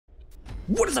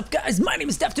What is up, guys? My name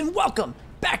is Deft and welcome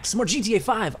back to some more GTA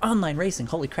 5 online racing.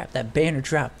 Holy crap, that banner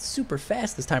dropped super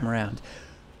fast this time around.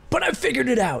 But I figured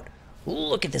it out.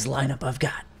 Look at this lineup I've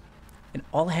got. And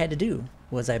all I had to do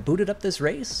was I booted up this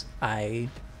race. I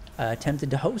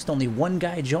attempted to host. Only one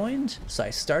guy joined, so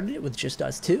I started it with just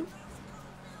us two.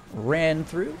 Ran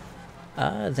through,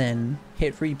 then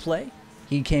hit replay.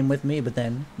 He came with me, but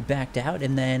then backed out,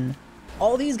 and then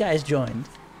all these guys joined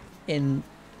in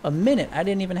a minute. I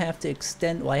didn't even have to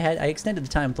extend. Well, I extended the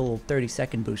time with a little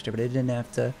 30-second booster, but I didn't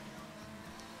have to,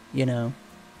 you know,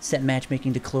 set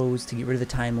matchmaking to close to get rid of the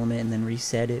time limit and then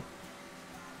reset it.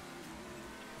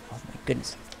 Oh my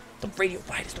goodness. The radio,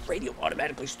 why does the radio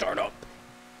automatically start up?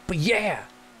 But yeah,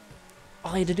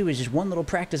 all I had to do was just one little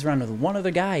practice round with one other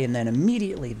guy, and then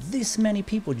immediately this many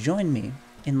people joined me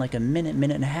in like a minute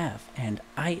and a half, and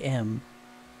I am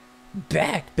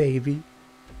back, baby.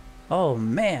 Oh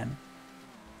man.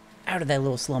 Out of that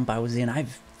little slump I was in,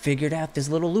 I've figured out this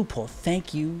little loophole.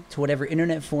 Thank you to whatever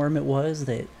internet forum it was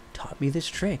that taught me this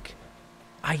trick.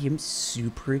 I am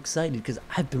super excited because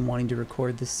I've been wanting to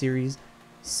record this series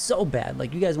so bad.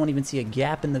 Like, you guys won't even see a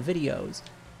gap in the videos,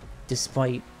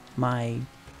 despite my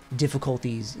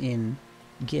difficulties in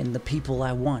getting the people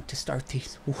I want to start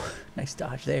these. Ooh, nice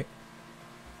dodge there.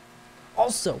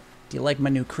 Also, do you like my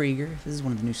new Krieger? This is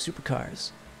one of the new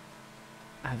supercars.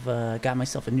 I've got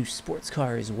myself a new sports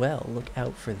car as well. Look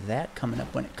out for that coming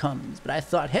up when it comes. But I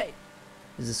thought, hey,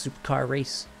 this is a supercar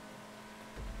race.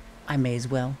 I may as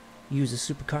well use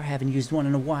a supercar. Haven't used one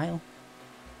in a while.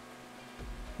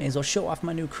 May as well show off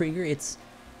my new Krieger. It's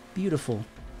beautiful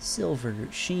silver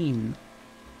sheen.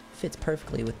 Fits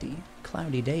perfectly with the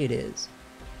cloudy day it is.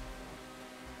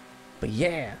 But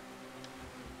yeah,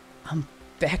 I'm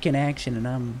back in action and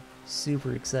I'm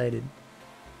super excited.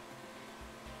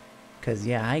 Cause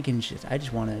yeah, I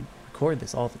just want to record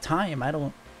this all the time. I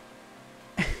don't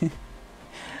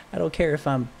care if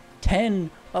I'm 10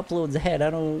 uploads ahead.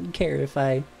 I don't care if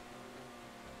I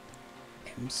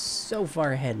am so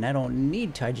far ahead, and I don't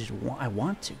need to. I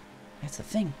want to. That's the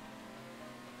thing.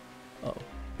 Oh,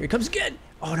 here he comes again.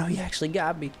 Oh no, he actually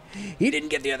got me. He didn't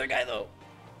get the other guy though.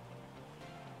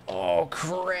 Oh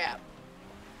crap.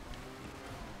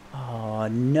 Oh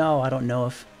no, I don't know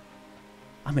if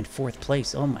I'm in 4th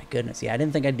place. Oh my goodness. Yeah, I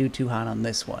didn't think I'd do too hot on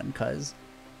this one because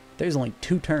there's only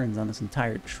 2 turns on this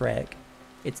entire track.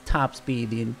 It's top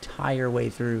speed the entire way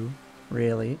through,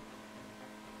 really.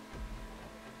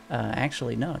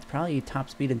 Actually, no, it's probably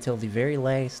top speed until the very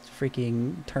last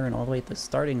freaking turn, all the way at the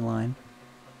starting line.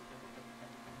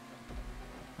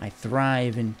 I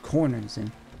thrive in corners,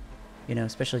 and, you know,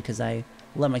 especially because I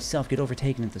let myself get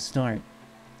overtaken at the start.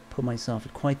 Put myself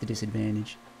at quite the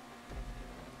disadvantage.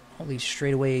 All these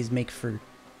straightaways make for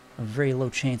a very low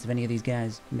chance of any of these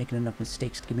guys making enough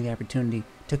mistakes to give me the opportunity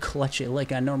to clutch it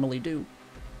like I normally do.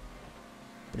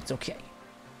 But it's okay.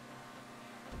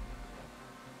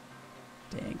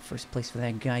 Dang, 1st place for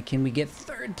that guy. Can we get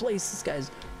 3rd place? This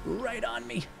guy's right on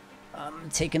me. I'm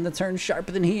taking the turn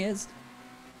sharper than he is.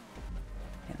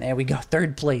 And there we go,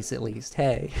 3rd place at least.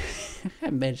 Hey,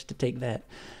 I managed to take that.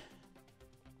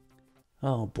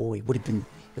 Oh boy, would have been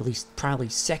at least probably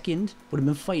 2nd. Would have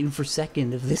been fighting for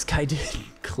 2nd if this guy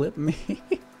didn't clip me.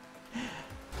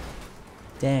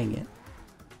 Dang it.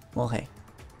 Well, hey,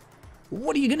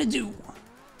 what are you gonna do?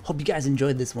 Hope you guys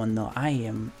enjoyed this one though. I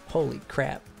am, holy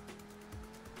crap.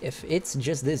 If it's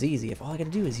just this easy, if all I gotta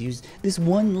do is use this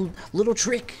one little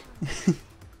trick.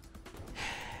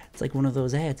 It's like one of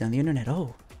those ads on the internet.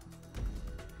 Oh,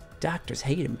 doctors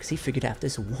hate him because he figured out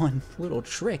this one little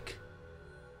trick.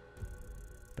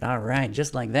 But alright,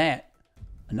 just like that,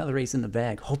 another race in the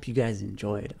bag. Hope you guys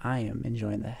enjoyed. I am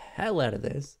enjoying the hell out of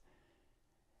this.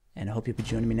 And I hope you'll be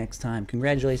joining me next time.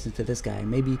 Congratulations to this guy.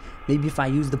 Maybe if I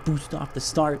use the boost off the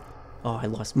start. Oh, I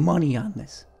lost money on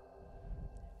this.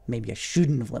 Maybe I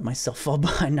shouldn't have let myself fall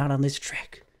behind, not on this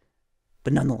track.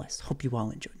 But nonetheless, hope you all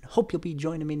enjoyed. Hope you'll be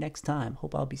joining me next time.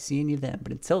 Hope I'll be seeing you then.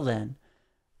 But until then,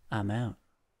 I'm out.